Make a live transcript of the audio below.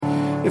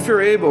If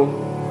you're able,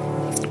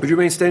 would you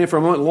remain standing for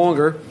a moment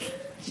longer?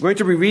 I'm going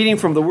to be reading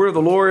from the Word of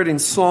the Lord in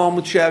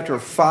Psalm chapter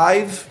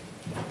 5,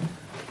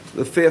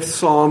 the 5th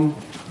Psalm.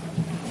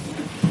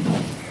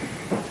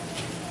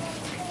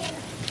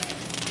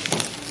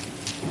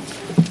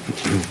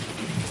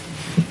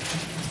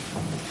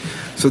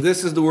 So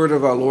this is the word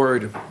of our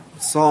Lord,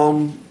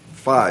 Psalm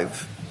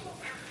 5.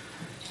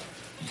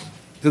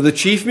 To the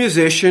chief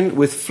musician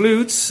with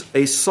flutes,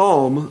 a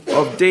psalm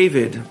of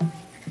David.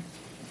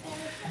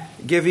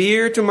 Give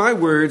ear to my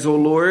words, O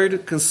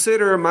Lord,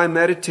 consider my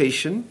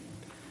meditation.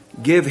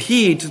 Give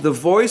heed to the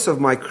voice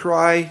of my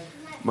cry,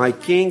 my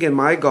King and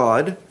my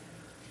God.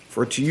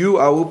 For to you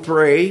I will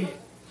pray.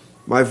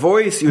 My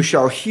voice you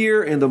shall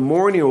hear in the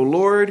morning, O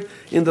Lord.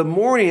 In the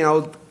morning I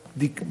will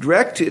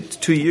direct it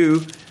to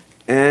you,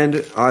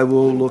 and I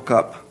will look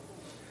up.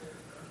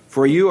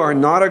 For you are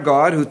not a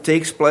God who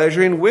takes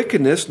pleasure in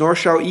wickedness, nor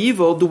shall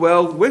evil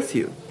dwell with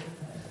you.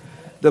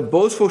 The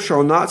boastful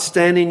shall not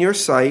stand in your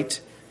sight.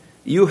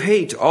 You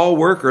hate all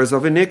workers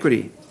of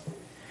iniquity.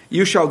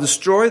 You shall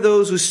destroy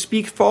those who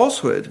speak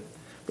falsehood.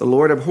 The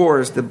Lord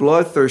abhors the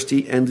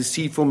bloodthirsty and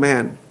deceitful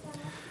man.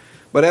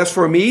 But as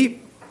for me,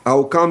 I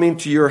will come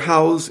into your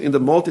house in the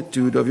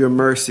multitude of your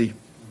mercy.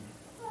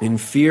 In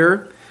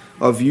fear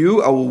of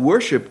you, I will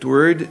worship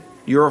toward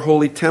your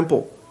holy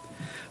temple.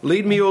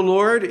 Lead me, O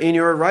Lord, in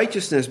your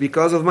righteousness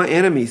because of my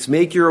enemies.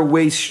 Make your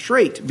way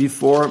straight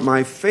before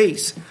my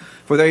face.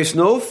 For there is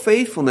no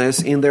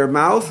faithfulness in their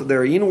mouth.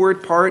 Their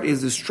inward part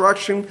is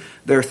destruction.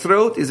 Their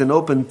throat is an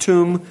open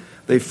tomb.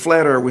 They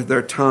flatter with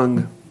their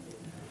tongue.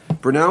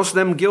 Pronounce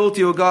them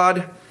guilty, O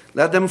God.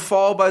 Let them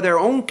fall by their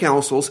own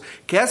counsels.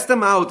 Cast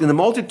them out in the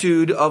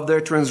multitude of their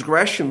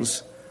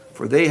transgressions,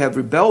 for they have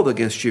rebelled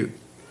against you.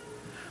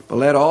 But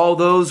let all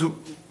those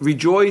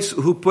rejoice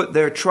who put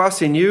their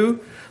trust in you.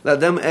 Let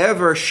them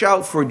ever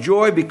shout for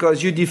joy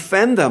because you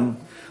defend them.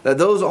 Let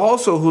those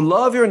also who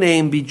love your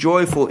name be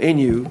joyful in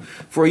you.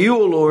 For you,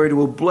 O Lord,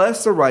 will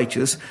bless the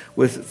righteous.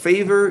 With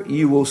favor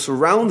you will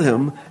surround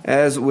him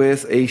as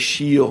with a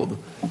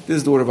shield. This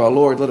is the word of our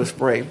Lord. Let us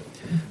pray.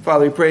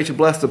 Father, we pray to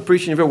bless the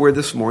preaching of your word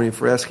this morning,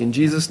 for asking in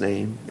Jesus'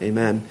 name.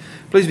 Amen.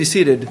 Please be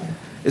seated.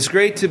 It's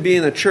great to be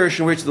in a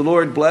church in which the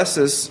Lord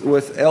blesses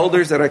with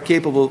elders that are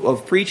capable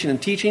of preaching and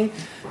teaching.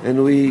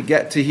 And we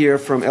get to hear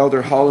from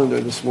Elder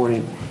Hollander this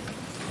morning.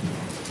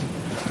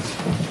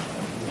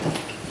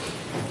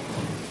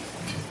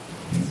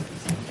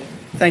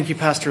 Thank you,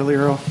 Pastor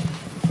Lero.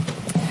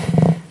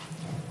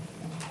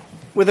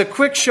 With a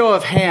quick show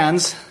of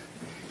hands,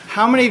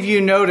 how many of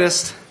you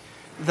noticed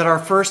that our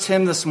first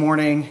hymn this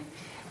morning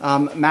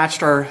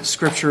matched our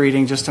scripture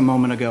reading just a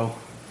moment ago?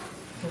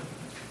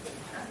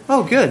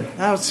 Oh, good.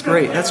 That's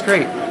great. That's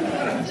great.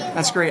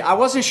 That's great. I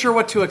wasn't sure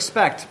what to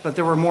expect, but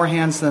there were more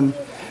hands than...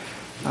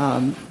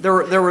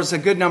 There was a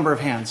good number of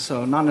hands,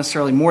 so not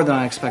necessarily more than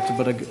I expected,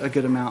 but a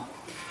good amount.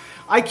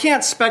 I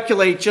can't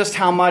speculate just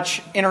how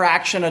much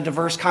interaction a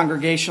diverse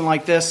congregation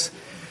like this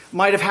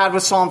might have had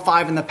with Psalm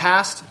 5 in the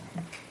past.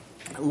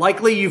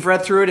 Likely you've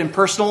read through it in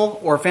personal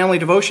or family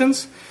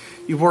devotions,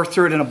 you've worked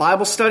through it in a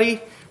Bible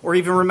study, or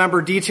even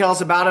remember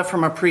details about it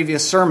from a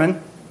previous sermon.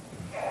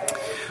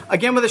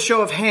 Again, with a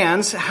show of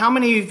hands, how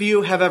many of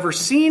you have ever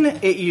seen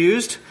it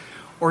used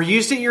or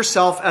used it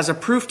yourself as a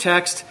proof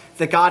text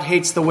that God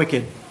hates the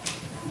wicked?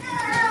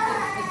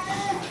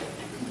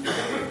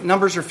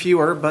 Numbers are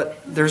fewer, but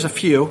there's a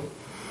few.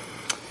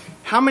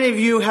 How many of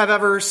you have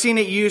ever seen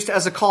it used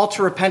as a call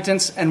to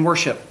repentance and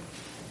worship?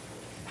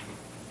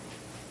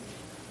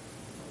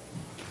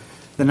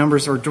 The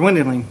numbers are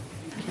dwindling.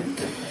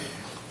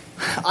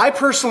 I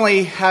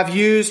personally have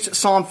used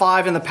Psalm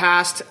 5 in the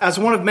past as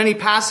one of many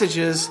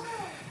passages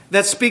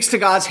that speaks to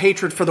God's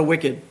hatred for the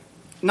wicked.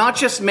 Not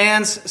just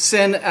man's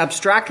sin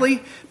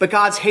abstractly, but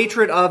God's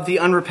hatred of the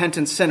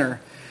unrepentant sinner,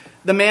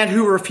 the man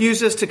who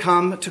refuses to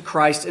come to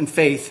Christ in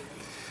faith.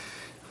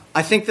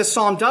 I think this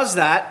psalm does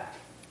that,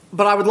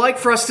 but I would like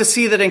for us to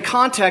see that in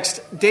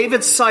context,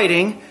 David's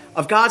citing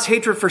of God's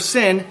hatred for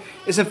sin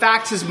is in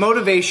fact his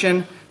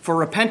motivation for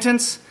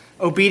repentance,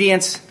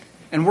 obedience,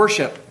 and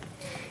worship.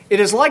 It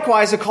is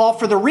likewise a call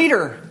for the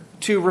reader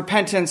to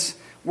repentance,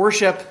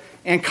 worship,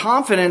 and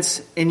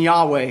confidence in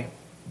Yahweh.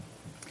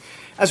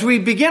 As we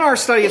begin our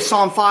study of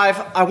Psalm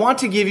 5, I want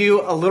to give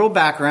you a little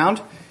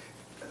background,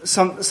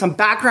 some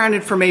background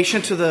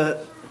information to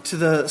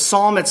the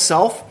psalm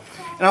itself,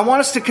 and I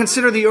want us to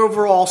consider the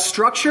overall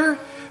structure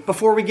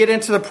before we get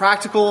into the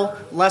practical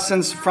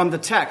lessons from the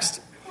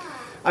text.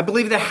 I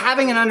believe that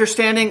having an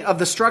understanding of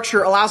the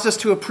structure allows us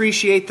to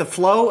appreciate the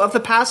flow of the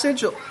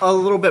passage a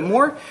little bit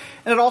more,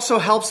 and it also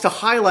helps to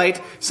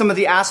highlight some of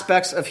the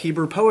aspects of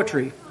Hebrew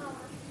poetry.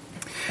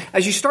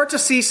 As you start to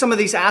see some of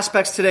these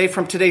aspects today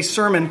from today's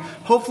sermon,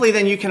 hopefully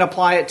then you can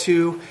apply it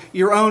to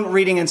your own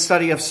reading and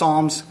study of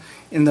Psalms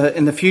in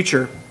the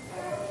future.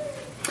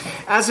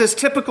 As is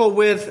typical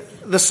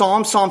with the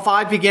Psalm, Psalm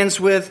 5 begins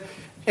with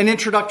an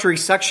introductory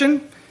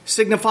section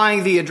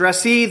signifying the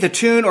addressee, the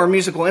tune or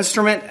musical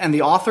instrument, and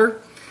the author.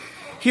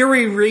 Here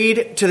we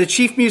read to the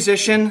chief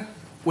musician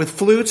with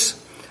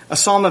flutes, a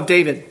psalm of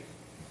David.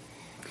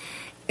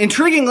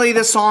 Intriguingly,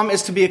 this psalm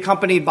is to be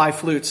accompanied by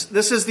flutes.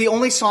 This is the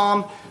only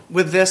psalm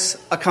with this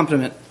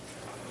accompaniment.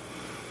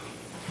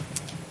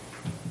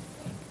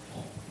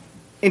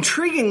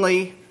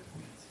 Intriguingly,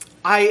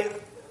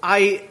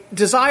 I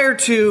desire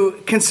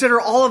to consider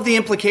all of the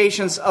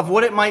implications of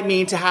what it might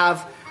mean to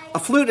have a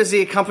flute as the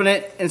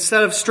accompaniment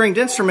instead of stringed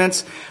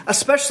instruments,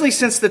 especially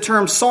since the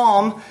term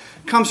psalm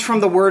comes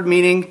from the word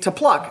meaning to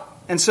pluck.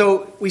 And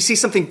so we see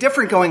something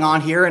different going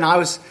on here, and I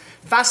was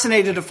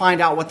fascinated to find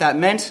out what that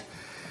meant.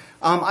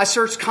 I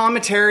searched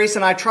commentaries,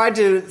 and I tried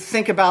to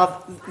think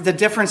about the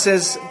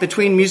differences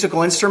between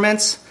musical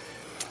instruments.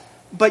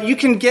 But you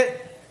can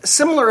get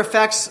similar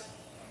effects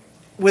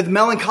with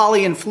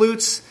melancholy in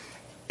flutes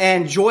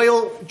and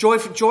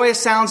joyous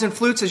sounds in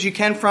flutes as you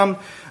can from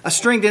a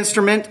stringed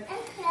instrument.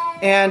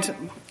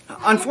 And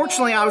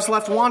unfortunately, I was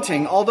left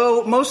wanting.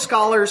 Although most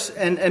scholars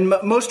and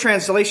most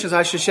translations,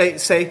 I should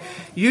say,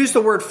 use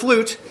the word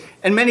flute,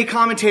 and many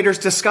commentators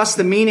discuss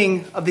the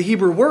meaning of the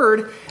Hebrew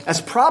word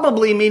as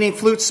probably meaning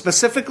flute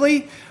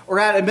specifically, or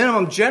at a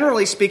minimum,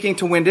 generally speaking,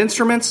 to wind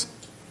instruments,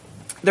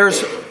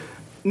 there's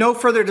no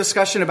further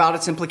discussion about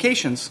its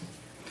implications.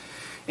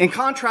 In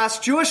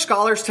contrast, Jewish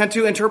scholars tend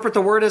to interpret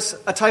the word as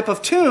a type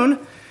of tune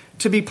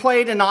to be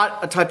played and not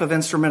a type of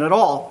instrument at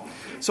all.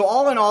 So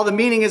all in all, the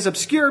meaning is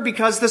obscure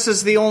because this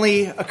is the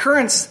only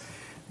occurrence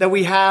that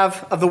we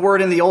have of the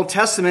word in the Old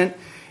Testament.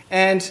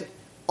 And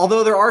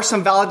although there are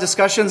some valid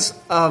discussions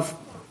of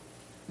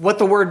what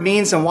the word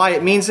means and why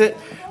it means it,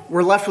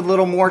 we're left with a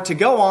little more to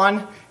go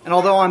on. And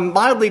although I'm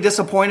mildly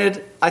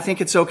disappointed, I think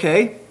it's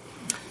okay.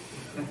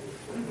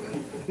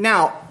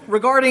 Now,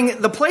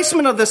 regarding the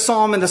placement of this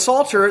psalm in the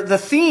Psalter, the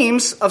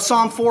themes of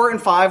Psalm 4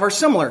 and 5 are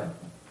similar.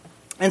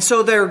 And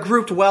so they're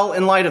grouped well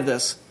in light of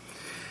this.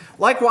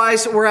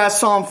 Likewise, whereas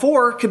Psalm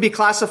 4 could be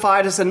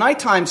classified as a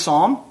nighttime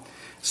psalm,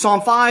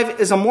 Psalm 5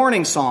 is a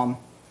morning psalm.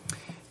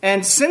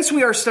 And since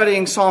we are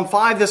studying Psalm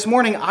 5 this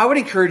morning, I would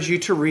encourage you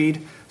to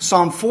read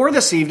Psalm 4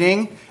 this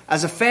evening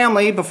as a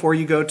family before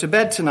you go to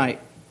bed tonight.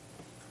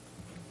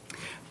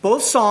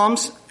 Both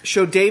psalms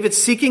show David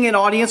seeking an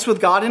audience with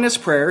God in his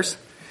prayers,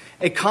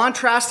 a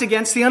contrast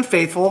against the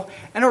unfaithful,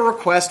 and a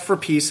request for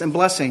peace and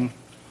blessing.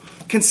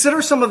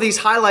 Consider some of these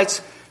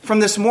highlights from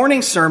this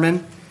morning's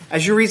sermon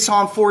as you read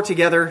Psalm 4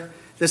 together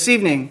this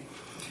evening.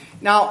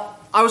 Now,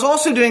 I was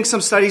also doing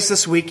some studies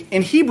this week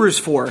in Hebrews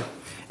 4,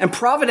 and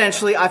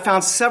providentially I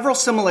found several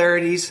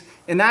similarities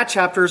in that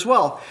chapter as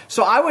well.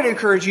 So I would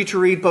encourage you to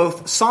read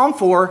both Psalm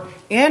 4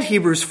 and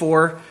Hebrews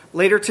 4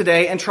 later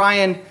today and try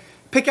and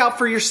pick out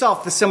for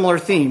yourself the similar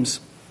themes.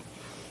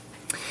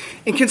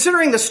 In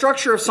considering the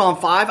structure of Psalm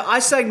 5, I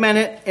segment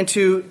it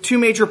into two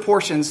major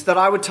portions that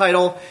I would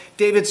title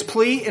David's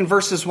plea in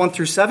verses 1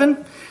 through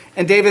 7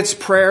 and David's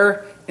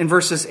prayer in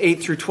verses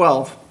 8 through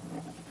 12.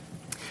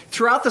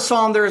 Throughout the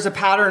psalm, there is a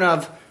pattern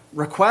of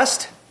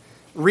request,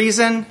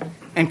 reason,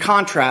 and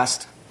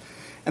contrast.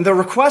 And the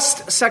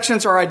request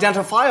sections are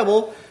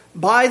identifiable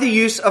by the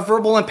use of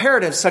verbal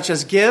imperatives such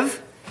as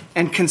give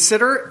and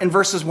consider in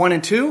verses 1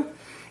 and 2,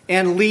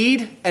 and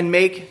lead and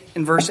make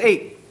in verse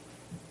 8.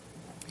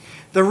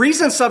 The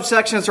reason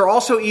subsections are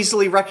also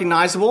easily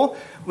recognizable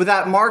with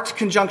that marked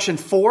conjunction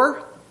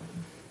for,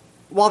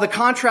 while the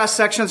contrast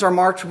sections are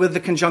marked with the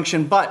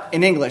conjunction but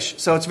in English.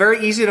 So it's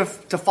very easy to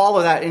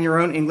follow that in your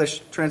own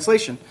English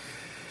translation.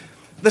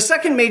 The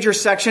second major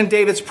section,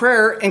 David's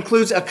prayer,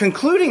 includes a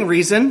concluding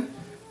reason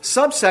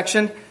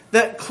subsection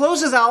that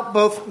closes out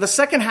both the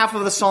second half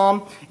of the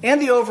psalm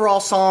and the overall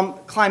psalm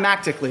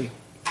climactically.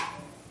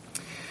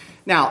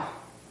 Now,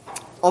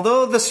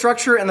 although the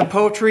structure and the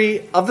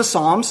poetry of the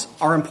Psalms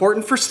are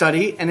important for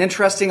study and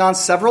interesting on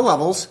several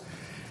levels,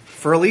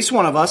 for at least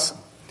one of us,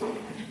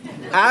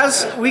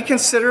 as we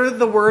consider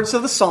the words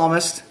of the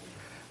psalmist,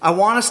 I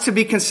want us to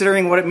be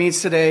considering what it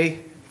means today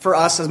for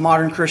us as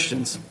modern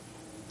Christians.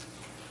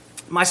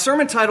 My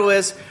sermon title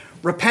is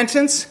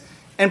Repentance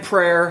and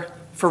Prayer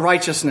for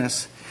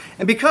Righteousness.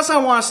 And because I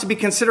want us to be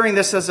considering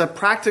this as at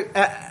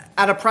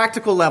a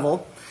practical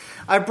level,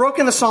 I've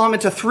broken the psalm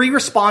into three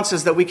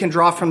responses that we can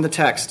draw from the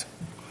text.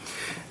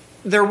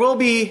 There will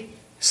be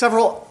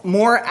several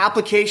more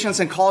applications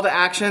and call to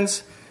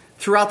actions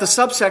throughout the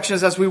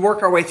subsections as we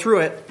work our way through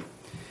it.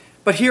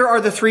 But here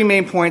are the three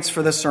main points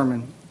for this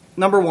sermon.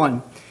 Number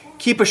 1,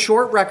 keep a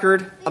short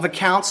record of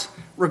accounts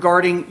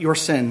regarding your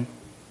sin.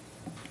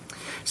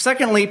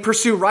 Secondly,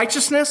 pursue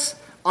righteousness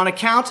on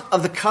account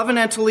of the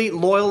covenantally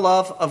loyal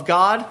love of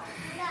God.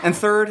 And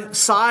third,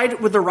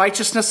 side with the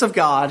righteousness of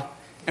God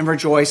and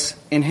rejoice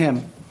in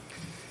Him.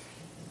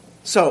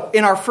 So,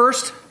 in our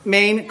first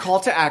main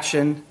call to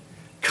action,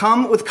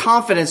 come with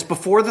confidence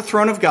before the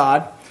throne of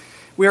God,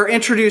 we are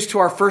introduced to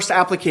our first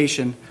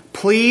application,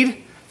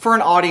 plead for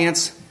an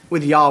audience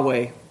with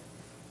Yahweh.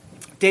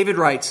 David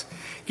writes,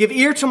 "Give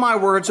ear to my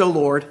words, O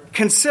Lord.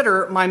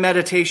 Consider my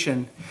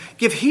meditation.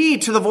 Give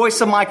heed to the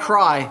voice of my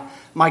cry,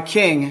 my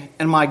King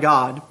and my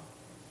God."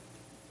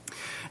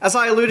 As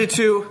I alluded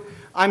to,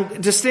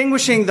 I'm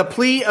distinguishing the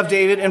plea of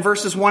David in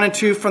verses 1 and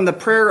 2 from the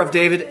prayer of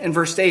David in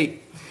verse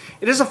 8.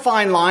 It is a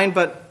fine line,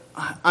 but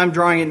I'm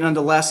drawing it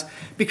nonetheless,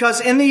 because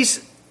in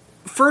these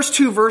first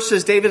two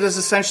verses, David is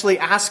essentially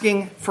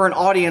asking for an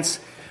audience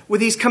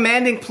with these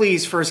commanding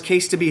pleas for his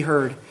case to be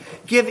heard.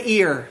 Give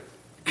ear,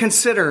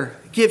 consider,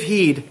 give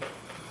heed.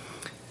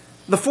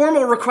 The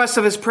formal request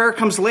of his prayer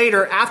comes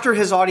later, after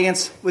his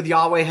audience with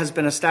Yahweh has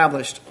been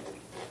established.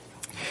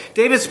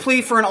 David's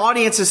plea for an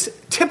audience is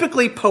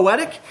typically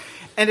poetic,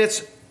 and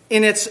it's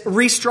in its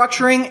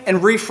restructuring and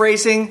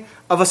rephrasing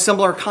of a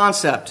similar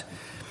concept.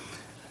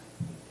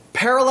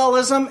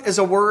 Parallelism is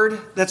a word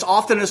that's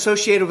often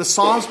associated with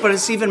Psalms, but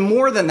it's even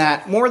more than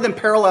that, more than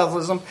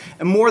parallelism,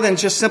 and more than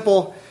just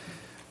simple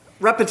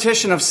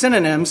repetition of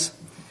synonyms.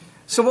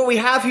 So what we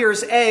have here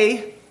is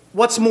A,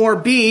 what's more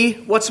B,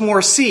 what's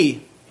more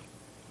C.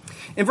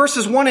 In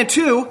verses 1 and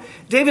 2,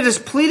 David is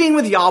pleading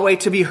with Yahweh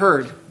to be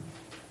heard.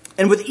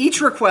 And with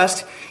each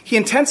request, he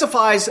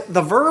intensifies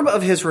the verb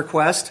of his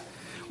request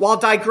while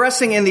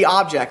digressing in the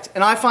object.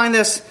 And I find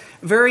this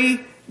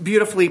very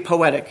beautifully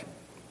poetic.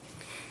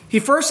 He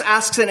first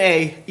asks in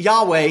A,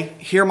 Yahweh,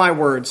 hear my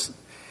words.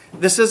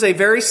 This is a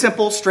very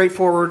simple,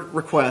 straightforward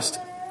request.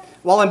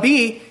 While in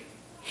B,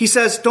 he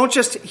says, don't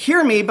just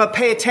hear me, but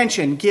pay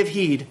attention, give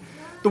heed.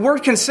 The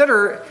word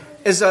consider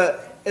is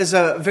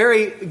a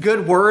very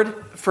good word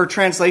for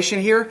translation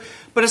here,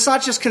 but it's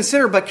not just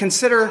consider, but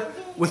consider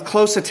with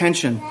close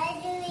attention.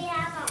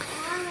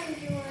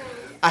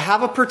 I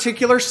have a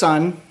particular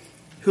son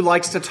who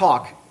likes to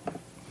talk.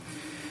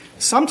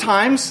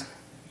 Sometimes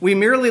we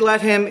merely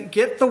let him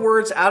get the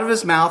words out of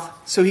his mouth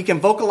so he can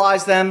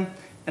vocalize them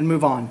and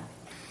move on.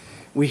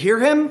 We hear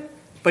him,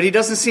 but he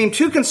doesn't seem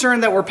too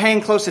concerned that we're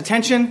paying close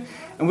attention,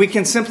 and we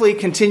can simply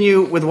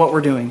continue with what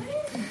we're doing.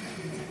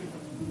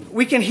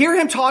 We can hear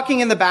him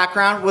talking in the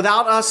background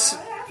without us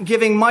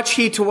giving much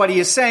heed to what he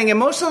is saying, and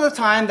most of the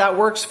time that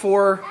works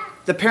for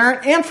the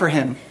parent and for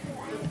him.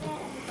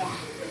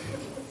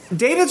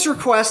 David's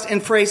request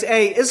in phrase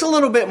A is a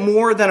little bit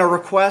more than a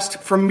request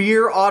for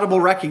mere audible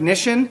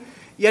recognition,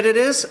 yet it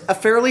is a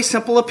fairly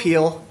simple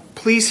appeal.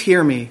 Please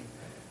hear me,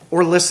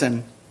 or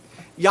listen.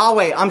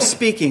 Yahweh, I'm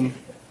speaking.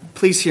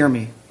 Please hear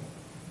me.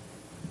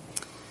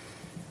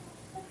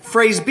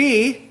 Phrase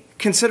B,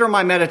 consider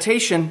my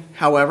meditation,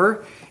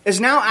 however,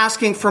 is now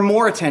asking for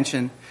more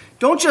attention.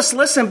 Don't just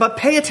listen, but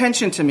pay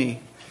attention to me.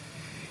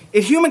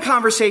 In human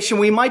conversation,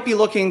 we might be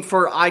looking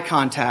for eye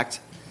contact.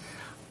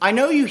 I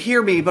know you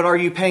hear me, but are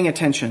you paying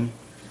attention?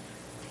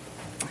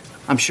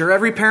 I'm sure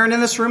every parent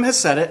in this room has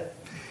said it,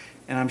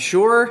 and I'm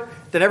sure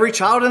that every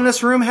child in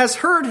this room has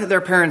heard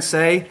their parents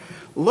say,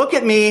 look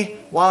at me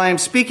while I am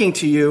speaking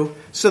to you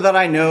so that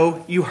I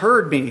know you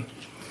heard me.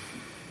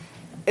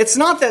 It's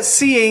not that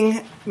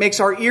seeing makes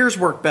our ears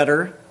work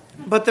better,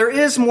 but there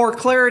is more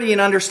clarity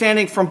and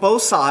understanding from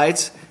both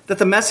sides that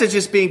the message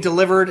is being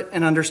delivered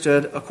and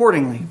understood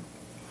accordingly.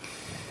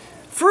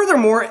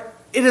 Furthermore,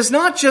 it is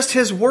not just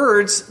his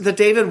words that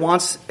David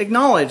wants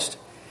acknowledged.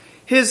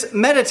 His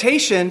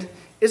meditation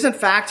is in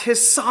fact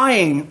his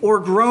sighing or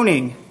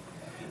groaning.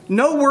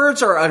 No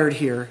words are uttered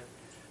here,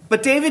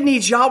 but David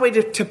needs Yahweh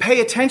to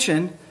pay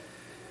attention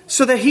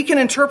so that he can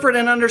interpret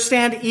and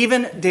understand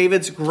even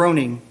David's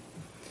groaning.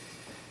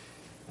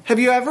 Have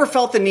you ever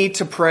felt the need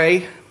to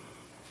pray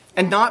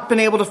and not been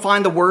able to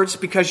find the words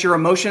because your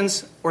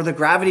emotions or the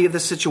gravity of the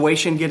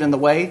situation get in the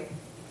way?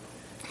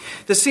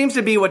 This seems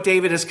to be what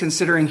David is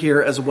considering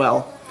here as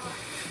well.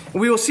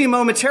 We will see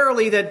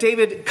momentarily that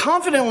David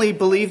confidently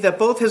believed that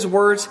both his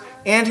words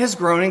and his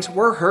groanings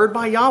were heard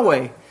by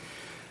Yahweh.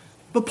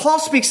 But Paul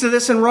speaks to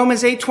this in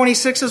Romans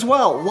 8:26 as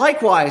well.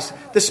 Likewise,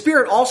 the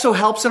Spirit also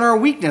helps in our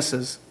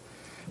weaknesses.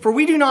 For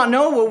we do not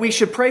know what we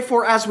should pray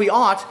for as we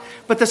ought,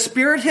 but the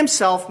Spirit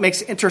himself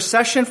makes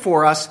intercession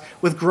for us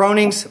with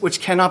groanings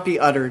which cannot be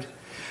uttered.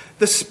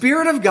 The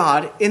Spirit of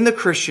God in the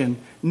Christian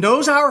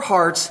knows our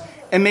hearts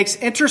and makes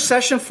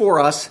intercession for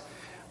us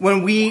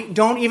when we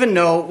don't even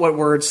know what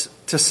words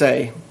to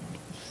say.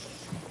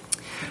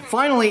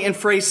 Finally, in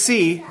phrase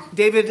C,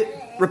 David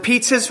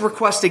repeats his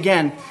request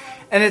again,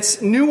 and it's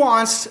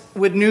nuanced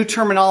with new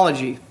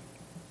terminology.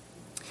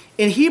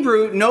 In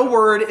Hebrew, no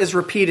word is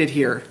repeated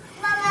here.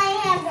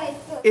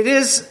 It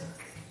is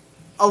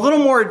a little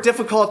more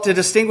difficult to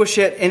distinguish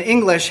it in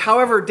English.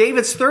 However,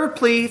 David's third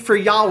plea for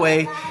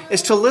Yahweh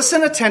is to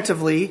listen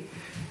attentively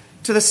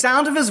to the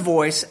sound of his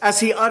voice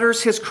as he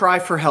utters his cry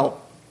for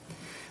help.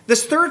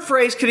 This third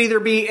phrase could either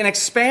be an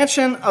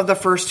expansion of the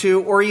first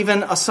two or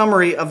even a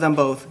summary of them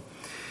both.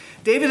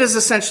 David is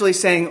essentially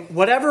saying,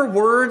 whatever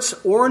words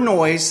or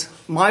noise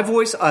my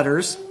voice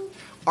utters,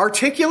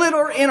 articulate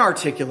or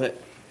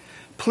inarticulate,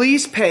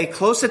 please pay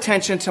close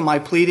attention to my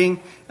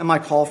pleading and my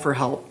call for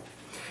help.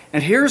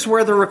 And here's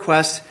where the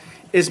request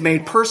is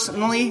made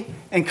personally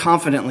and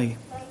confidently.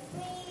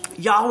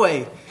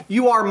 Yahweh,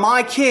 you are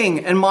my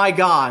King and my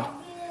God.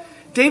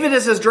 David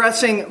is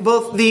addressing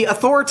both the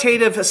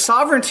authoritative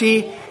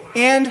sovereignty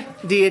and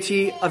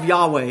deity of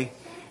Yahweh.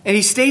 And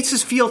he states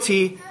his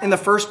fealty in the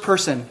first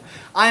person.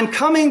 I am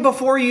coming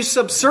before you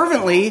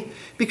subserviently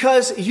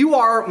because you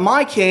are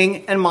my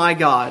King and my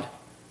God.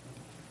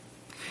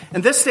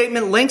 And this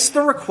statement links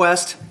the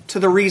request to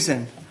the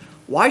reason.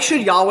 Why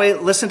should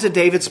Yahweh listen to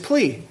David's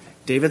plea?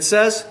 David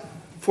says,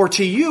 for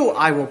to you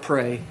I will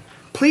pray.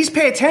 Please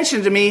pay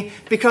attention to me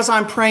because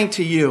I'm praying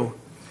to you.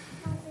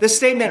 This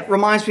statement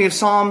reminds me of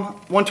Psalm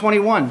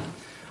 121.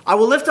 I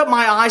will lift up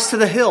my eyes to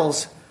the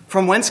hills.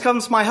 From whence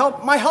comes my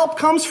help? My help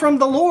comes from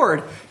the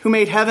Lord who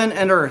made heaven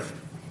and earth.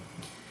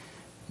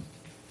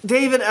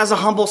 David, as a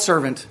humble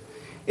servant,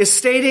 is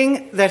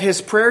stating that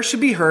his prayer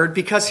should be heard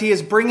because he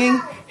is bringing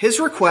his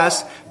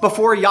request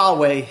before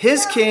Yahweh,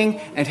 his king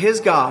and his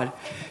God.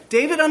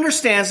 David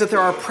understands that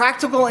there are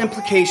practical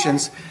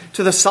implications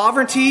to the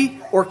sovereignty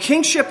or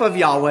kingship of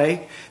Yahweh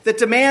that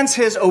demands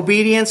his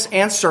obedience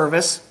and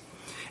service,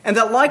 and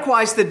that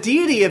likewise the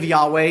deity of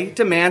Yahweh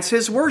demands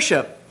his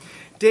worship.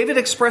 David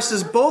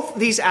expresses both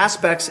these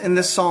aspects in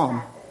this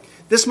psalm.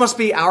 This must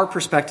be our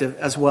perspective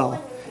as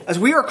well, as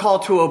we are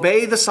called to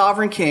obey the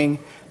sovereign king,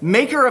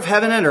 maker of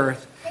heaven and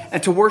earth,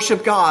 and to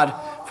worship God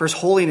for his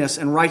holiness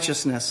and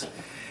righteousness.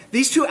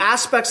 These two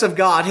aspects of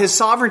God, his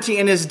sovereignty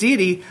and his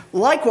deity,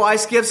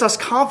 likewise gives us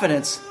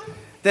confidence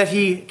that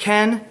he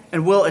can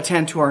and will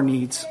attend to our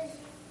needs.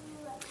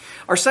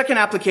 Our second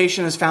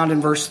application is found in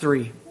verse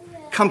 3.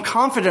 Come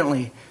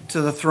confidently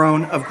to the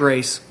throne of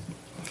grace.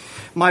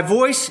 My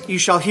voice you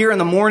shall hear in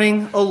the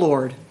morning, O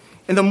Lord.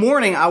 In the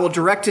morning I will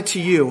direct it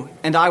to you,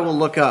 and I will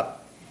look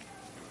up.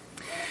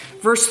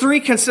 Verse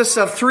 3 consists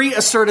of three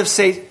assertive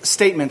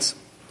statements,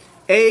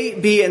 A,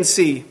 B, and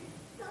C.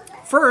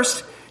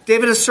 First,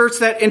 David asserts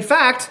that, in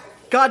fact,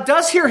 God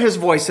does hear his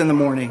voice in the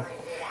morning.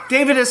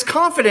 David is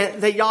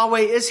confident that Yahweh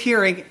is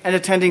hearing and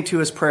attending to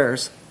his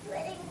prayers.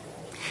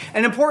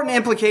 An important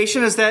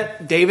implication is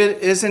that David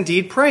is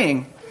indeed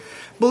praying.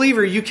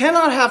 Believer, you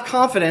cannot have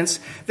confidence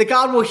that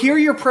God will hear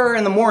your prayer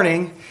in the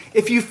morning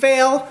if you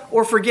fail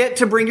or forget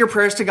to bring your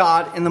prayers to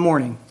God in the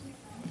morning.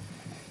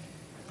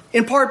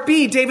 In part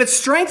B, David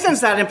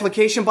strengthens that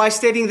implication by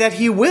stating that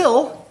he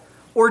will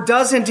or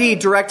does indeed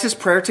direct his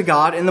prayer to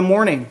God in the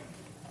morning.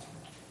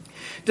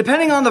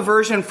 Depending on the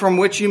version from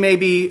which you may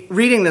be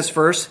reading this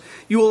verse,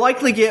 you will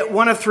likely get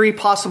one of three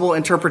possible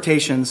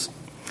interpretations.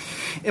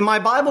 In my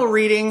Bible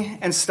reading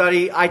and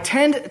study, I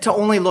tend to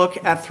only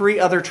look at three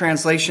other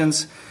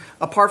translations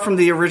apart from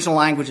the original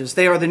languages.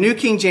 They are the New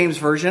King James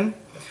Version,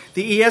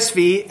 the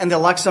ESV, and the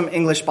Lexham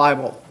English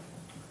Bible.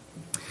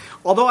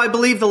 Although I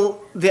believe the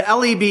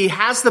LEB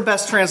has the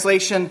best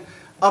translation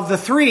of the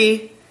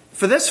three,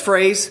 for this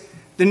phrase,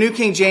 the New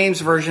King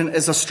James Version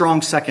is a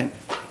strong second.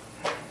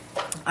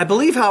 I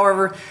believe,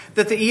 however,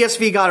 that the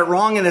ESV got it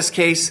wrong in this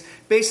case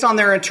based on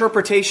their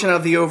interpretation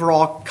of the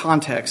overall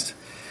context,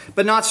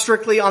 but not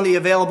strictly on the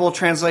available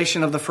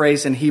translation of the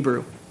phrase in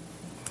Hebrew.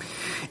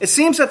 It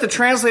seems that the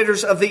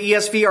translators of the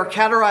ESV are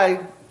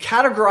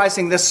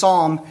categorizing this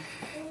psalm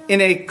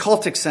in a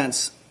cultic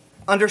sense,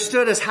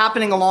 understood as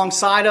happening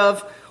alongside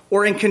of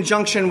or in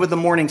conjunction with the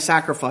morning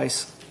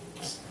sacrifice.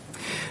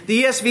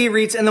 The ESV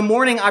reads, "In the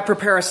morning I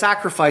prepare a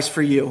sacrifice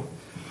for you."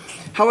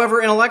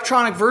 However, in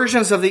electronic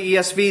versions of the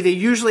ESV, they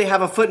usually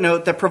have a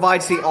footnote that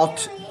provides the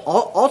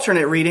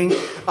alternate reading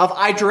of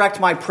 "I direct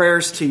my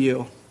prayers to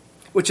you,"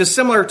 which is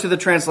similar to the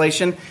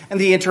translation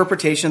and the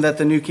interpretation that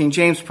the New King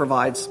James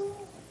provides.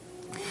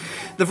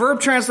 The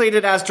verb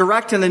translated as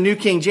direct in the New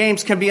King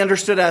James can be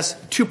understood as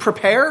to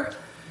prepare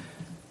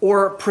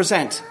or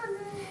present,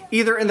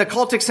 either in the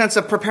cultic sense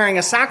of preparing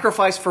a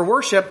sacrifice for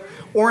worship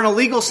or in a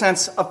legal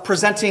sense of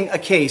presenting a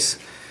case,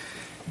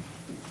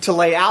 to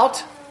lay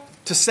out,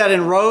 to set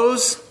in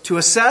rows, to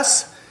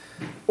assess,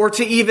 or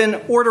to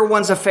even order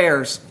one's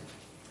affairs.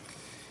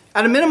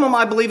 At a minimum,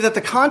 I believe that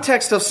the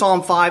context of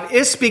Psalm 5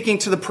 is speaking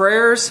to the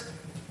prayers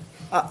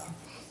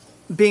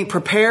being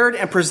prepared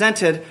and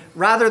presented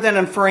rather than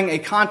inferring a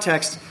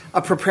context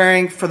of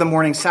preparing for the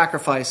morning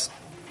sacrifice.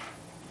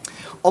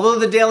 Although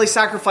the daily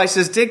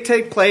sacrifices did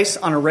take place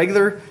on a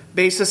regular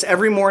basis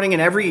every morning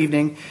and every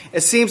evening,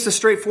 it seems the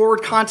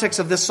straightforward context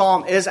of this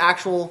psalm is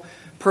actual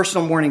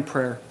personal morning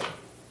prayer.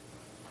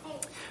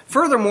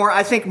 Furthermore,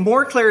 I think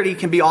more clarity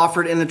can be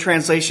offered in the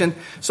translation,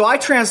 so I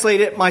translate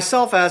it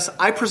myself as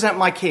 "I present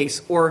my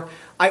case," or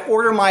 "I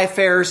order my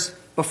affairs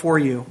before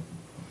you."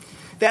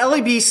 The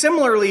LEB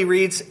similarly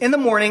reads, "In the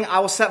morning I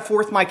will set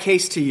forth my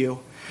case to you."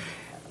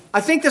 I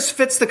think this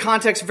fits the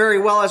context very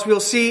well, as we'll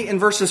see in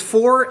verses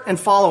 4 and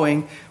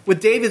following,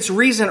 with David's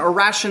reason or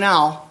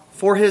rationale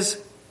for his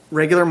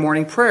regular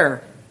morning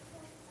prayer.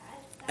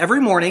 Every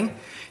morning,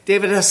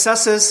 David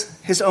assesses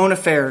his own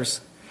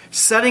affairs,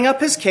 setting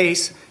up his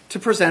case to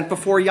present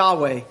before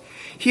Yahweh.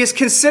 He is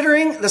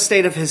considering the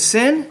state of his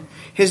sin,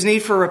 his need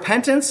for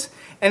repentance,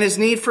 and his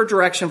need for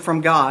direction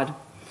from God.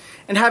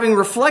 And having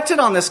reflected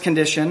on this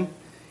condition,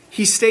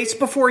 he states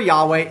before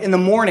Yahweh, "In the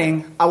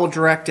morning I will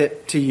direct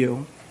it to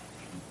you."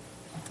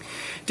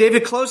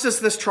 David closes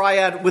this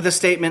triad with a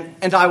statement,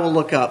 "And I will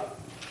look up."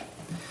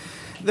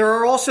 There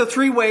are also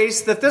three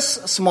ways that this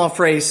small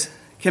phrase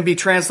can be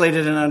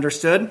translated and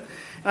understood,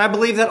 and I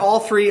believe that all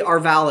three are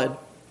valid.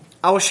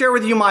 I will share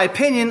with you my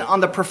opinion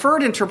on the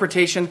preferred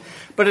interpretation,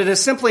 but it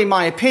is simply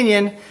my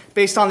opinion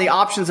based on the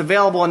options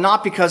available and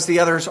not because the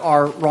others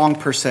are wrong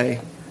per se.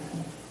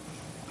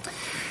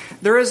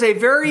 There is a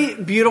very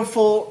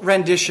beautiful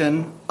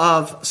rendition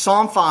of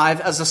Psalm 5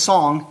 as a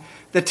song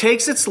that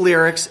takes its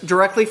lyrics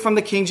directly from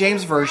the King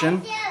James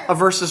Version of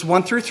verses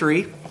 1 through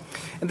 3,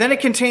 and then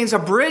it contains a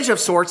bridge of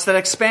sorts that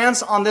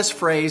expands on this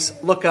phrase,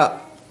 look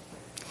up.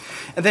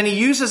 And then he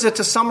uses it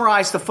to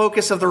summarize the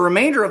focus of the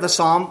remainder of the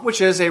psalm,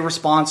 which is a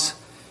response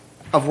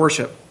of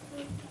worship.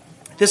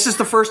 This is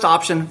the first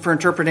option for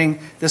interpreting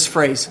this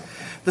phrase.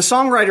 The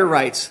songwriter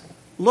writes,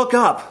 look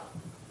up,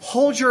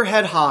 hold your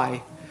head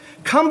high,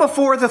 come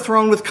before the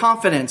throne with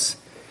confidence.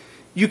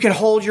 You can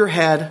hold your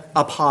head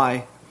up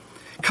high.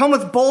 Come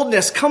with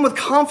boldness, come with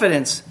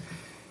confidence.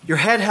 Your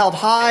head held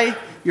high,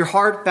 your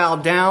heart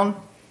bowed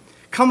down.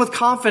 Come with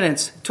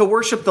confidence to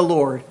worship the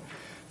Lord,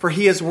 for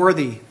he is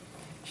worthy.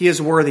 He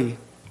is worthy.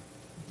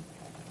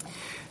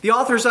 The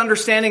author's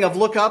understanding of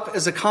look up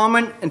is a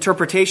common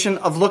interpretation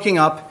of looking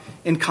up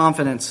in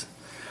confidence.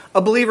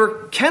 A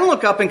believer can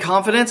look up in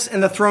confidence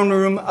in the throne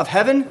room of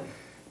heaven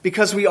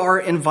because we are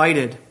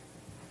invited.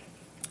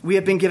 We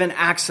have been given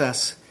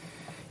access.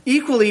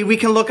 Equally, we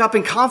can look up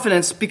in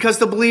confidence because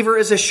the believer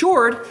is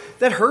assured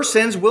that her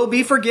sins will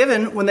be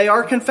forgiven when they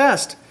are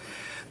confessed.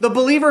 The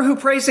believer who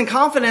prays in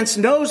confidence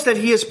knows that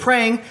he is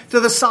praying to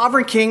the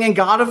sovereign King and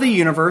God of the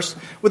universe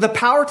with the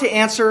power to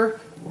answer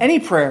any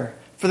prayer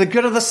for the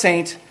good of the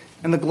saint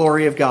and the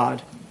glory of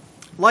God.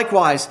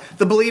 Likewise,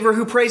 the believer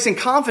who prays in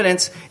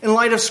confidence in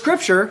light of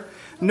Scripture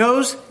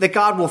knows that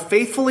God will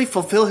faithfully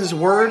fulfill his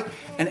word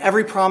and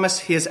every promise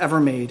he has ever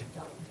made.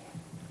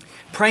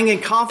 Praying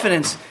in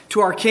confidence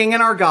to our King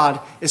and our God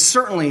is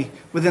certainly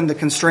within the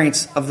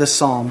constraints of this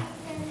psalm.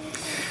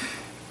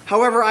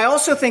 However, I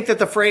also think that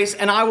the phrase,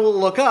 and I will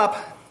look up,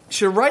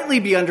 should rightly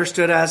be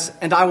understood as,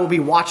 and I will be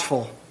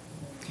watchful.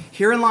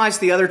 Herein lies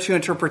the other two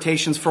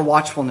interpretations for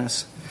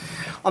watchfulness.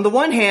 On the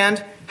one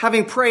hand,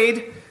 having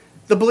prayed,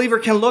 the believer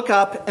can look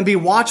up and be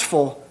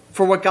watchful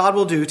for what God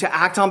will do to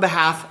act on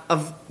behalf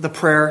of the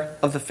prayer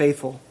of the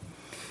faithful.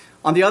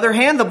 On the other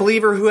hand, the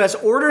believer who has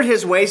ordered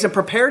his ways and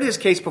prepared his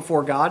case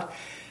before God,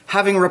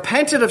 having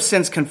repented of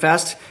sins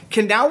confessed,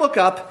 can now look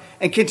up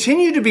and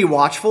continue to be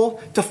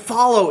watchful to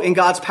follow in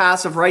God's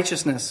paths of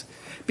righteousness,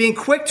 being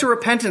quick to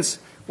repentance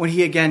when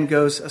he again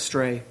goes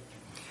astray.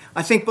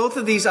 I think both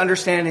of these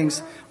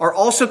understandings are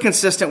also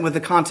consistent with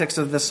the context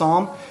of the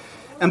psalm,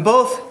 and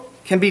both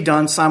can be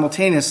done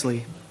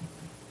simultaneously.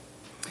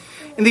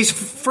 In these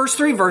first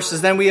three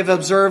verses, then, we have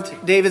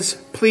observed David's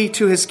plea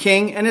to his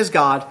king and his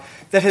God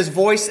that his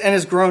voice and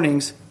his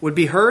groanings would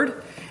be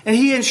heard, and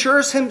he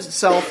assures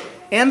himself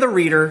and the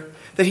reader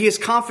that he is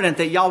confident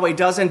that Yahweh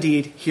does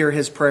indeed hear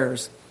his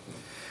prayers.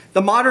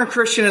 The modern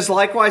Christian is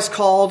likewise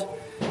called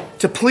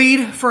to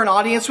plead for an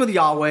audience with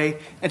Yahweh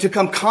and to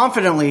come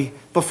confidently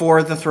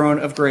before the throne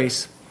of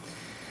grace.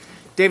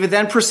 David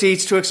then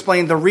proceeds to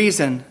explain the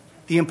reason,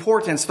 the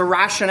importance, the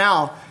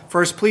rationale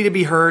for his plea to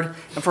be heard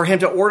and for him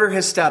to order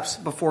his steps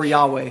before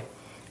Yahweh.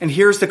 And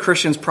here's the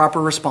Christian's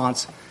proper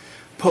response.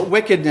 Put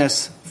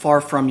wickedness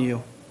far from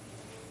you.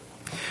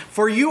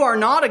 For you are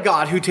not a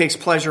God who takes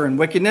pleasure in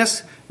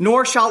wickedness,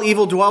 nor shall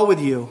evil dwell with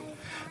you.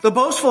 The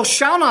boastful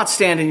shall not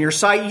stand in your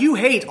sight. You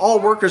hate all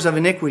workers of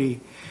iniquity.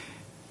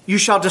 You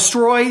shall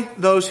destroy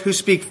those who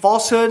speak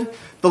falsehood.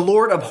 The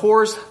Lord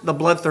abhors the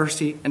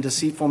bloodthirsty and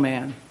deceitful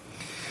man.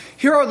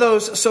 Here are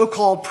those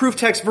so-called proof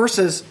text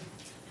verses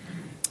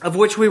of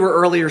which we were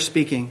earlier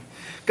speaking.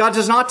 God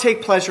does not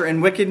take pleasure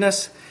in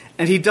wickedness,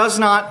 and he does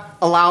not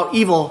allow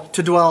evil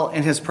to dwell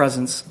in his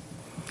presence.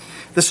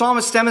 The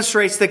psalmist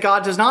demonstrates that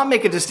God does not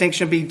make a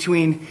distinction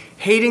between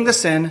hating the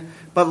sin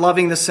but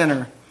loving the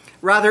sinner.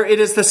 Rather, it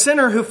is the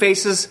sinner who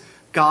faces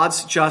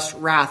God's just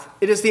wrath.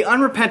 It is the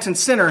unrepentant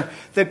sinner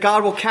that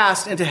God will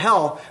cast into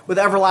hell with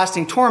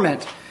everlasting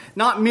torment,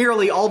 not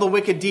merely all the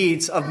wicked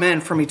deeds of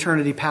men from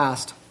eternity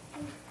past.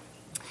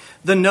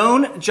 The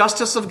known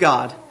justice of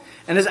God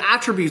and his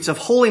attributes of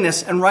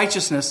holiness and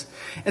righteousness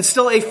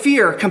instill a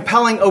fear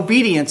compelling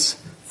obedience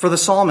for the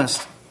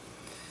psalmist.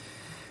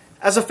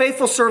 As a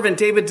faithful servant,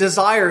 David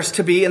desires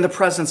to be in the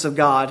presence of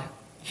God.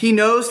 He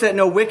knows that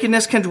no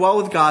wickedness can dwell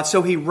with God,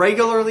 so he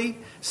regularly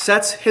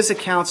sets his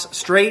accounts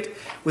straight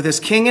with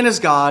his king and his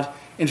God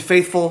in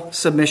faithful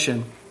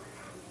submission.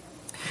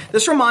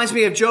 This reminds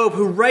me of Job,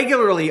 who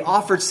regularly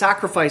offered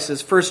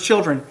sacrifices for his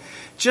children,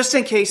 just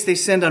in case they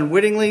sinned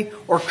unwittingly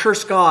or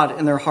cursed God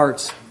in their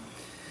hearts.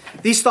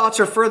 These thoughts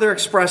are further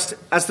expressed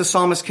as the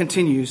psalmist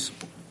continues.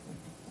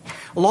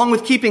 Along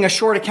with keeping a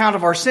short account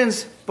of our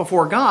sins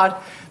before God,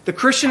 the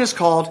Christian is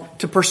called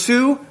to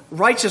pursue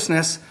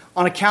righteousness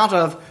on account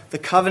of the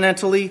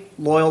covenantally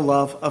loyal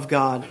love of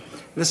God.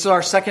 This is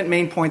our second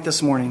main point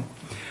this morning.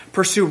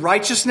 Pursue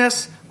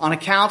righteousness on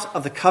account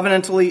of the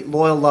covenantally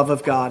loyal love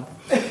of God.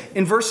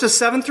 In verses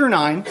 7 through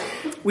 9,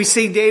 we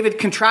see David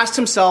contrast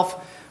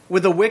himself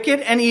with the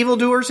wicked and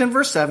evildoers in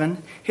verse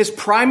 7, his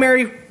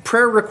primary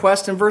prayer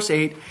request in verse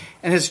 8,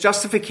 and his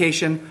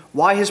justification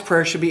why his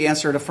prayer should be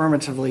answered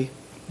affirmatively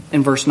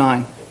in verse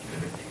 9.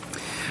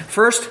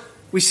 First,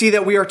 we see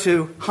that we are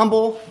to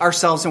humble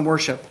ourselves in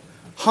worship.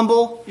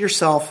 Humble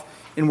yourself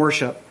in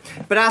worship.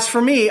 But as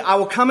for me, I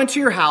will come into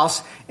your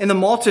house in the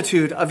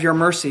multitude of your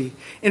mercy.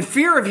 In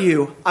fear of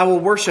you, I will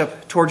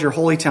worship toward your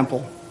holy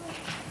temple.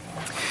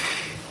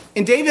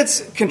 In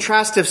David's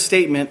contrastive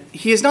statement,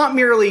 he is not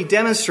merely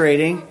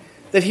demonstrating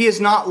that he is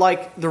not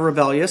like the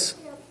rebellious.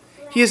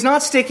 He is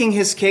not staking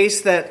his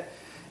case that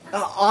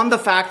on the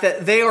fact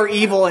that they are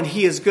evil and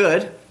he is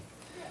good.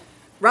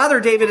 Rather,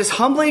 David is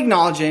humbly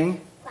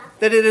acknowledging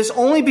that it is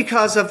only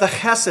because of the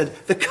chesed,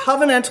 the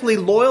covenantally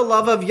loyal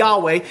love of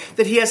Yahweh,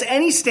 that he has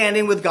any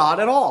standing with God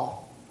at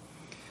all.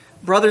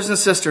 Brothers and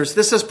sisters,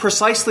 this is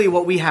precisely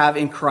what we have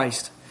in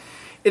Christ.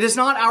 It is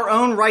not our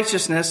own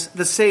righteousness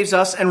that saves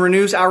us and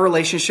renews our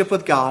relationship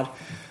with God,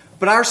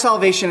 but our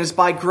salvation is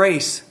by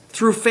grace,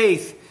 through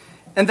faith,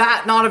 and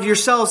that not of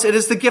yourselves. It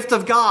is the gift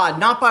of God,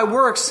 not by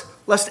works,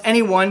 lest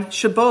anyone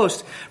should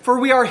boast. For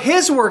we are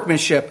his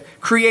workmanship,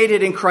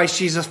 created in Christ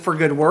Jesus for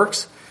good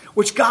works,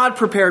 which God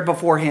prepared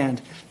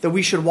beforehand, that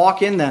we should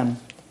walk in them.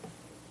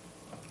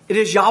 It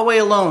is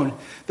Yahweh alone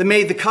that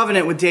made the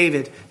covenant with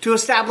David to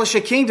establish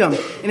a kingdom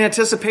in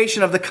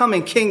anticipation of the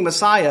coming King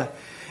Messiah.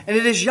 And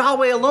it is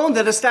Yahweh alone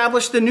that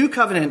established the new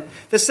covenant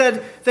that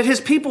said that his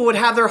people would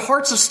have their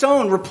hearts of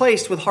stone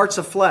replaced with hearts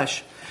of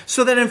flesh,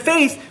 so that in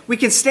faith we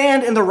can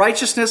stand in the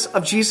righteousness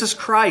of Jesus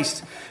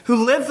Christ,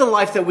 who lived the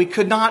life that we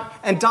could not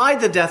and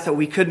died the death that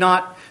we could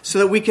not, so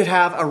that we could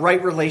have a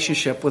right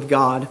relationship with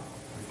God.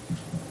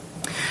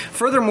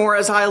 Furthermore,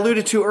 as I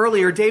alluded to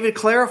earlier, David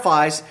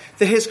clarifies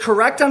that his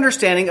correct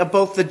understanding of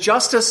both the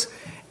justice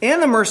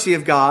and the mercy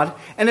of God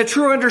and a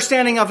true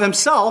understanding of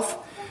himself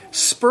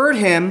spurred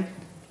him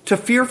to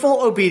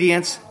fearful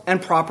obedience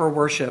and proper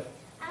worship.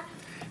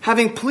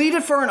 Having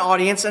pleaded for an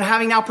audience and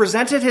having now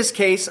presented his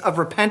case of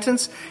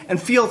repentance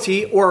and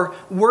fealty, or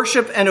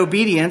worship and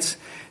obedience,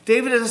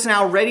 David is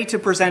now ready to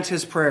present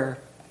his prayer.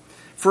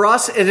 For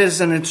us, it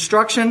is an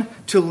instruction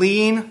to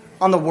lean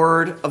on the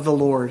word of the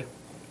Lord.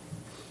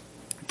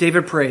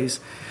 David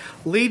prays,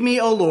 "Lead me,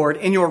 O Lord,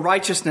 in your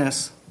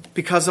righteousness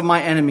because of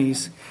my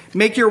enemies.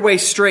 Make your way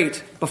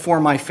straight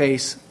before my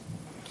face."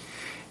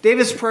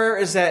 David's prayer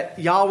is that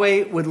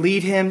Yahweh would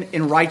lead him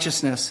in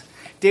righteousness.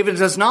 David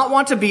does not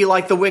want to be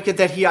like the wicked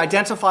that he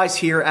identifies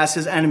here as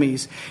his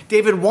enemies.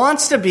 David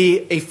wants to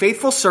be a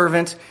faithful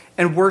servant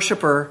and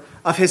worshiper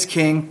of his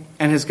king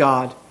and his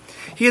God.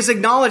 He has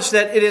acknowledged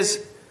that it is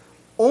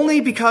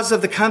only because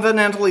of the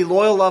covenantally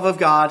loyal love of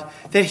God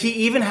that he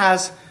even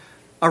has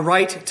a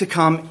right to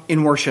come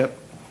in worship.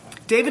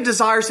 David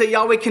desires that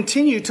Yahweh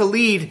continue to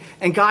lead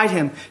and guide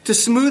him, to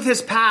smooth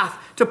his path,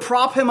 to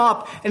prop him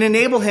up and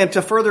enable him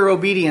to further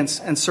obedience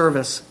and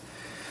service.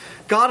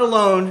 God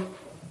alone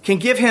can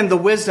give him the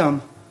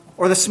wisdom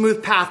or the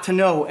smooth path to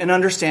know and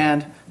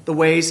understand the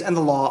ways and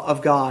the law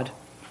of God.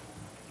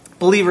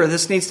 Believer,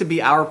 this needs to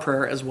be our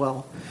prayer as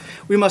well.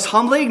 We must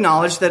humbly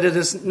acknowledge that it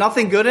is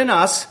nothing good in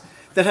us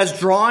that has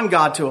drawn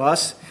God to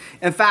us.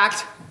 In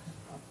fact,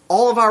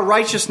 all of our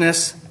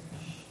righteousness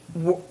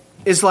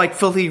is like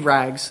filthy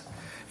rags.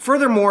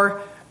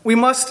 Furthermore, we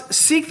must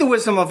seek the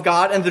wisdom of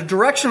God and the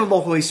direction of the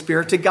Holy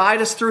Spirit to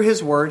guide us through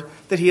his word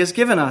that he has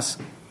given us.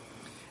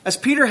 As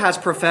Peter has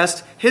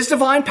professed, his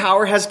divine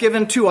power has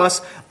given to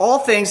us all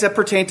things that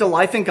pertain to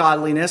life and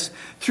godliness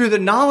through the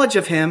knowledge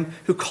of him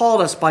who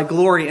called us by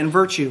glory and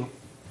virtue.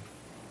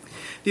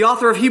 The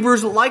author of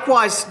Hebrews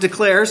likewise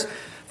declares,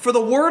 "For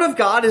the word of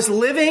God is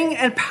living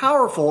and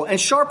powerful and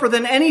sharper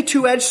than any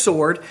two-edged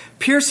sword,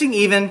 piercing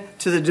even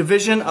to the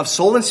division of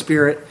soul and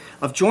spirit,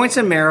 of joints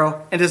and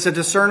marrow, and is a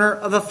discerner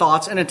of the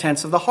thoughts and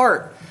intents of the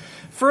heart."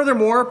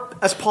 Furthermore,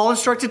 as Paul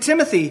instructed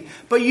Timothy,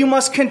 "But you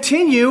must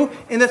continue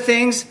in the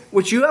things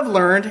which you have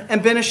learned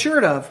and been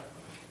assured of,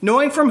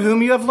 knowing from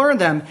whom you have learned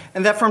them,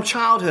 and that from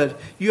childhood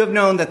you have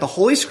known that the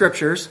Holy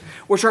Scriptures,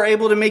 which are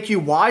able to make you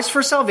wise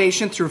for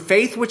salvation through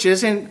faith which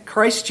is in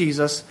Christ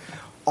Jesus,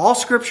 all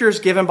Scripture is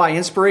given by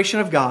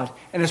inspiration of God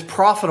and is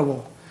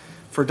profitable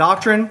for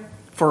doctrine,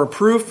 for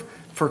reproof,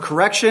 for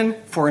correction,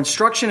 for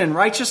instruction in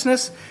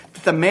righteousness,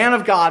 that the man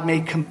of God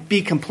may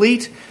be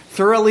complete,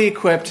 thoroughly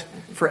equipped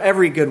for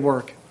every good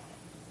work."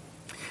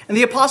 And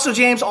the Apostle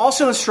James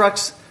also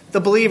instructs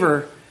the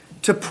believer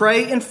to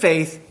pray in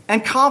faith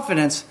and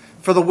confidence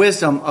for the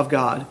wisdom of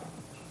God.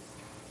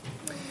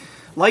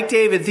 Like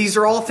David, these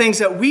are all things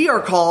that we are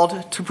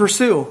called to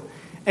pursue.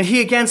 And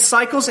he again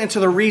cycles into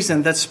the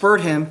reason that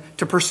spurred him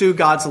to pursue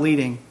God's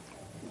leading.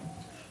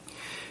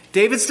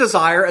 David's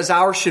desire, as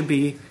ours should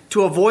be,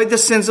 to avoid the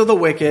sins of the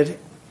wicked,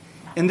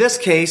 in this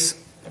case,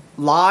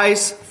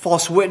 lies,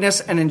 false witness,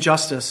 and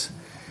injustice.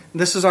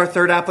 This is our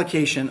third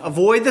application.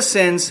 Avoid the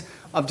sins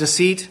of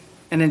deceit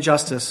and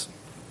injustice.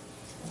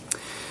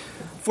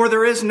 "For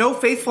there is no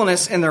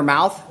faithfulness in their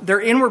mouth. Their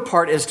inward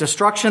part is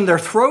destruction. Their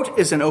throat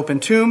is an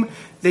open tomb.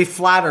 They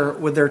flatter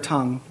with their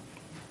tongue."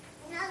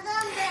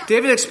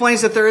 David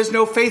explains that there is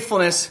no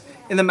faithfulness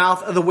in the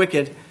mouth of the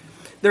wicked.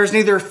 There is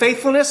neither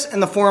faithfulness in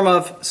the form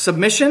of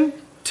submission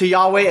to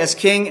Yahweh as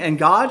King and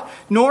God,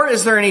 nor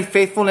is there any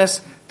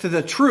faithfulness to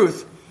the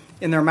truth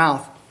in their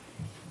mouth.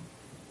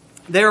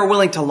 They are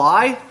willing to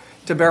lie,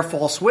 to bear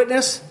false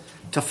witness,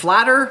 to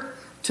flatter,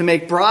 to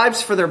make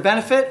bribes for their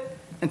benefit,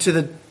 and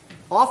to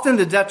often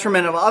the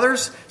detriment of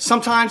others,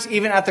 sometimes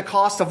even at the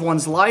cost of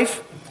one's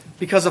life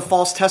because of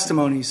false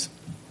testimonies.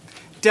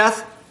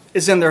 Death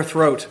is in their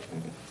throat.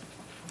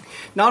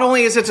 Not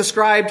only is it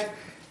described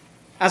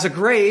as a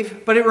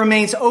grave, but it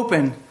remains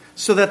open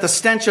so that the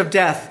stench of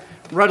death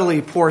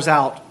readily pours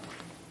out.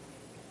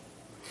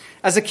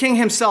 As a king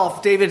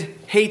himself, David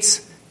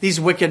hates these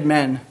wicked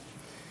men.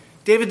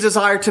 David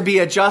desired to be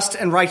a just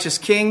and righteous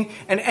king,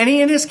 and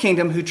any in his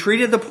kingdom who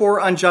treated the poor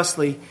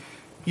unjustly,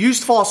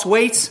 used false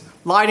weights,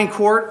 lied in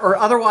court, or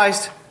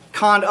otherwise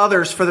conned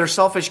others for their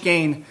selfish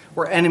gain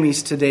were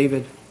enemies to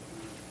David.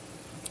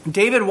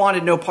 David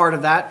wanted no part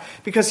of that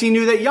because he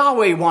knew that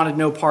Yahweh wanted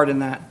no part in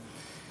that.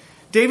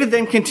 David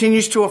then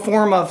continues to a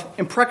form of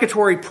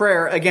imprecatory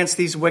prayer against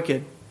these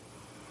wicked.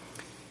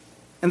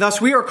 And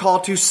thus we are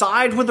called to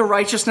side with the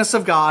righteousness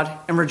of God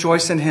and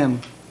rejoice in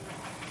him.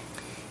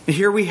 And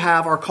here we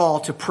have our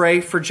call to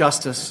pray for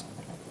justice.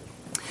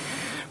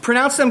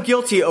 Pronounce them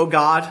guilty, O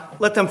God.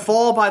 Let them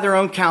fall by their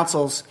own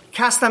counsels.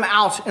 Cast them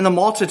out in the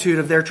multitude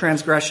of their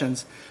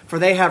transgressions, for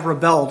they have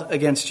rebelled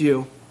against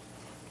you.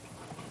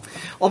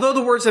 Although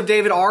the words of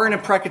David are an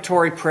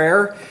imprecatory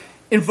prayer,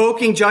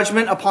 invoking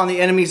judgment upon the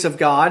enemies of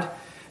God,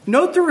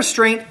 note the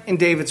restraint in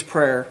David's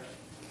prayer.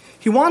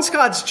 He wants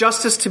God's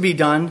justice to be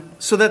done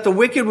so that the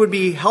wicked would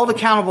be held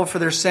accountable for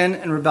their sin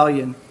and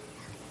rebellion.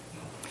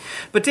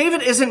 But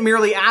David isn't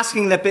merely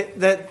asking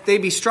that they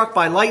be struck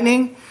by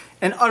lightning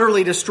and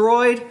utterly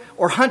destroyed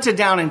or hunted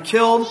down and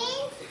killed.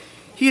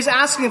 He is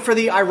asking for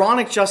the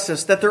ironic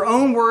justice that their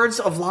own words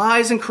of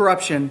lies and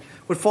corruption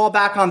would fall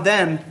back on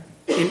them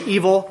in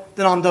evil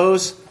than on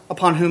those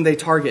upon whom they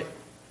target.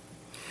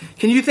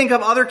 Can you think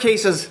of other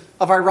cases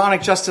of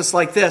ironic justice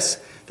like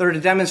this that are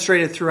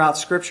demonstrated throughout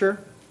Scripture?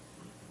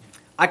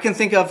 I can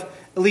think of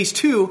at least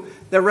two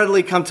that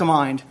readily come to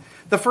mind.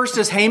 The first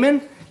is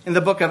Haman in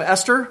the book of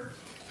Esther,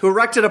 who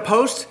erected a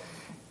post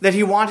that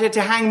he wanted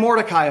to hang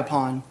Mordecai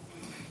upon.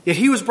 Yet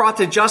he was brought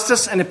to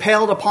justice and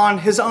impaled upon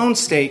his own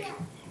stake.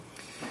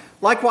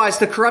 Likewise,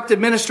 the corrupt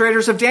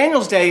administrators of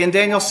Daniel's day in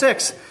Daniel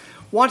 6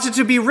 wanted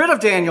to be rid of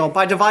Daniel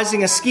by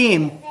devising a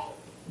scheme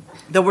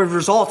that would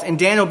result in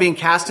Daniel being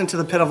cast into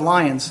the pit of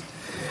lions.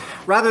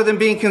 Rather than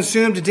being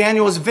consumed,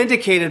 Daniel was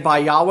vindicated by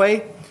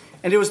Yahweh,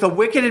 and it was the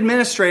wicked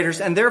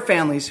administrators and their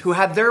families who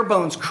had their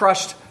bones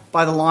crushed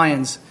by the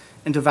lions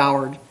and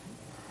devoured.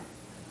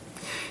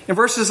 In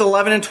verses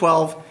 11 and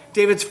 12,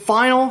 David's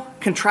final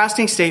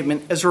contrasting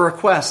statement is a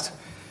request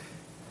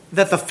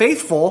that the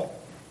faithful,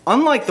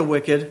 unlike the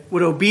wicked,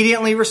 would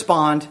obediently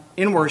respond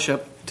in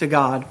worship to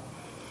God.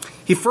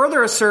 He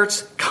further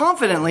asserts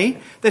confidently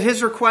that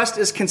his request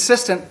is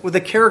consistent with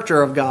the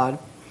character of God.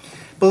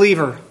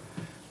 Believer,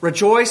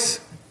 rejoice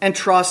and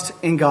trust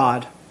in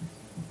God.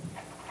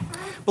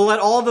 But let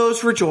all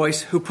those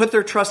rejoice who put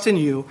their trust in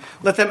you.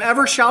 Let them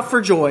ever shout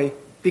for joy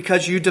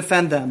because you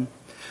defend them.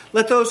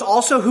 Let those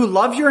also who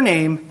love your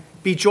name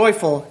be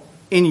joyful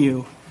in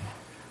you.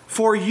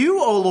 For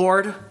you, O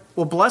Lord,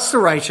 will bless the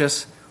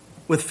righteous.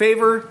 With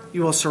favor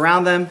you will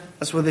surround them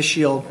as with a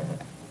shield.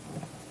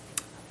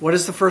 What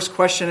is the first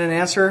question and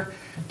answer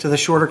to the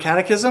shorter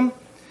catechism?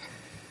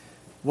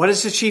 What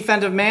is the chief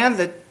end of man?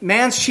 That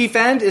man's chief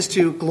end is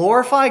to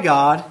glorify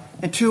God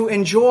and to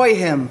enjoy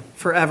him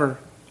forever.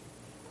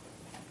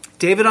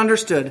 David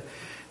understood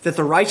that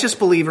the righteous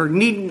believer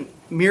needn't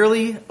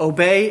merely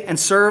obey and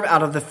serve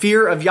out of the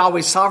fear of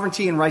Yahweh's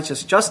sovereignty and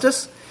righteous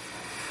justice.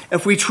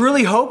 If we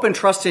truly hope and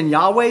trust in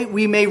Yahweh,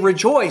 we may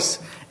rejoice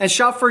and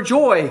shout for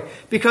joy,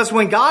 because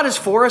when God is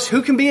for us,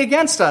 who can be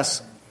against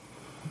us?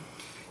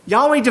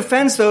 Yahweh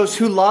defends those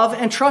who love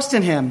and trust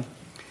in him.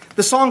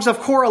 The songs of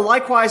Korah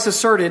likewise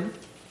asserted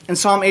in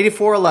Psalm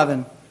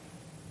 84:11,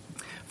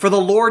 "For the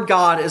Lord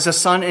God is a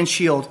sun and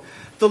shield.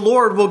 The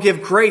Lord will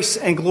give grace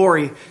and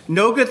glory.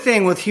 No good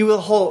thing will he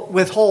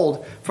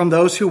withhold from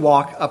those who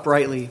walk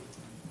uprightly."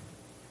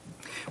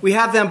 We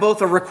have then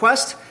both a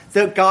request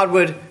that God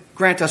would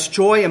grant us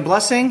joy and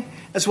blessing,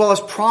 as well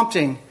as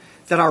prompting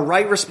that our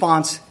right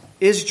response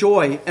is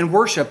joy and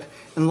worship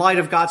in light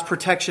of God's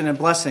protection and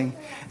blessing,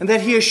 and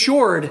that he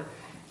assured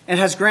and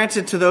has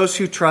granted to those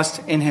who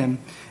trust in him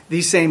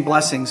these same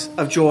blessings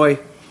of joy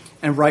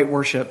and right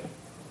worship.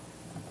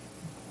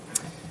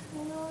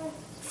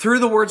 Through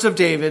the words of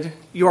David,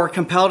 you are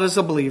compelled as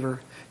a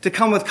believer to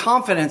come with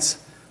confidence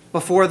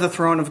before the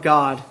throne of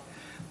God.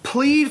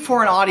 Plead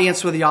for an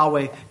audience with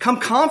Yahweh. Come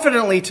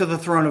confidently to the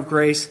throne of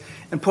grace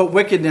and put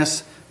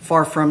wickedness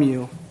far from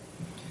you.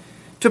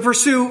 To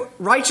pursue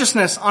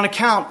righteousness on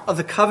account of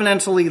the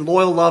covenantally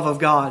loyal love of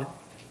God.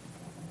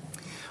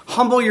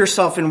 Humble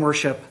yourself in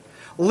worship.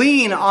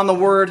 Lean on the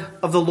word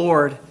of the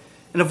Lord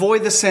and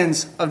avoid the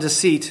sins of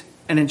deceit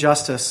and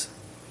injustice.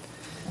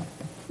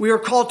 We are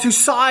called to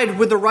side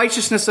with the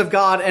righteousness of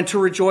God and to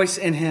rejoice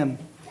in him.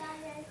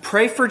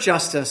 Pray for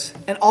justice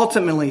and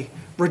ultimately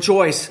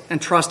rejoice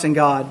and trust in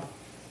God.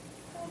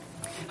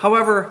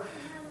 However,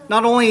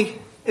 not only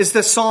is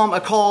this psalm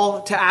a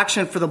call to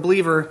action for the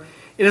believer,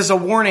 it is a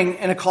warning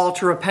and a call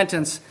to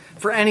repentance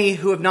for any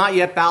who have not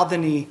yet bowed the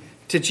knee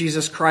to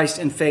Jesus Christ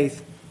in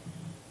faith.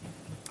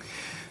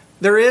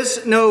 There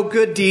is no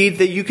good deed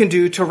that you can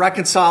do to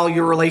reconcile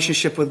your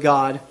relationship with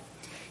God.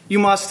 You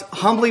must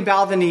humbly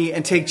bow the knee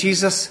and take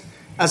Jesus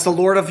as the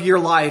Lord of your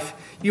life.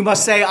 You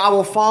must say, I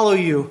will follow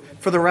you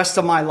for the rest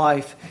of my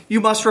life. You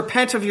must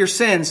repent of your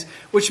sins,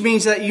 which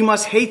means that you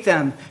must hate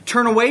them,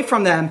 turn away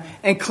from them,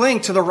 and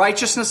cling to the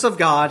righteousness of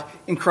God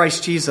in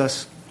Christ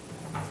Jesus.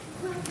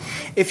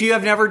 If you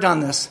have never done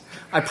this,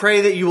 I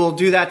pray that you will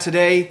do that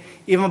today,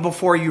 even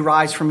before you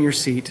rise from your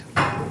seat.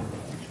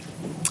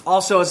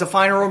 Also, as a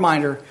final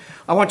reminder,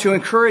 I want to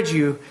encourage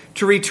you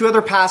to read two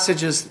other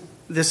passages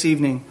this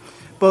evening,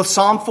 both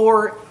Psalm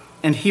 4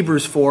 and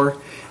Hebrews 4,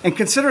 and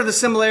consider the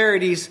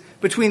similarities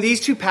between these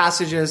two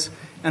passages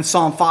and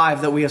Psalm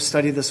 5 that we have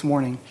studied this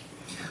morning.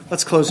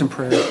 Let's close in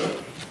prayer.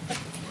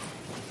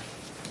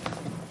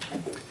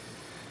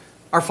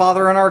 Our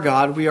Father and our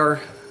God, we are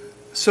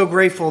so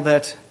grateful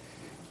that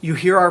you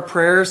hear our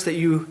prayers, that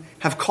you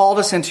have called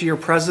us into your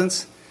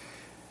presence,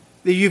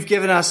 that you've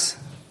given us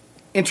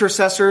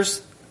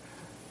intercessors,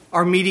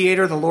 our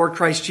mediator, the Lord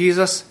Christ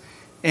Jesus,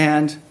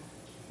 and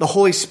the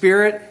Holy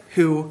Spirit,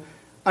 who,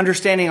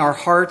 understanding our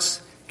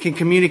hearts, can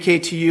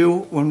communicate to you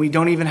when we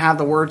don't even have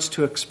the words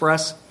to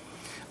express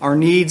our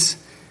needs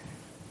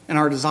and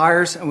our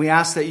desires. And we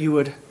ask that you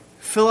would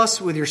fill us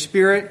with your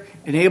Spirit,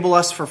 enable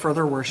us for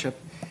further worship.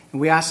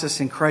 And we ask this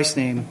in Christ's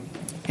name.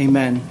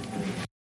 Amen.